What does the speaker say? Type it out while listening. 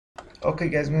Okay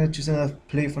guys, we're gonna choose another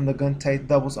play from the gun tight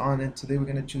doubles on, and today we're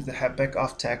gonna choose the halfback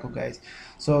off tackle, guys.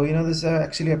 So this is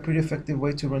actually a pretty effective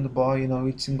way to run the ball.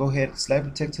 We can go ahead, slide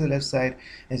protect to the left side.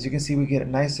 As you can see, we get a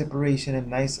nice separation and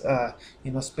nice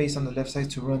space on the left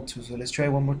side to run to. So let's try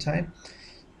one more time.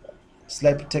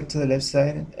 Slide protect to the left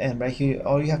side, and right here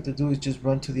all you have to do is just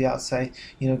run to the outside.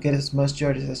 Get as much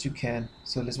yardage as you can.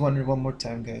 So let's run it one more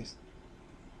time, guys.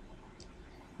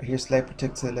 Right here, slide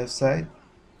protect to the left side.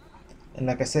 And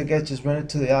like I said, guys, just run it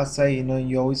to the outside.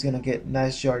 You're always gonna get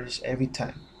nice yardage every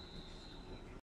time.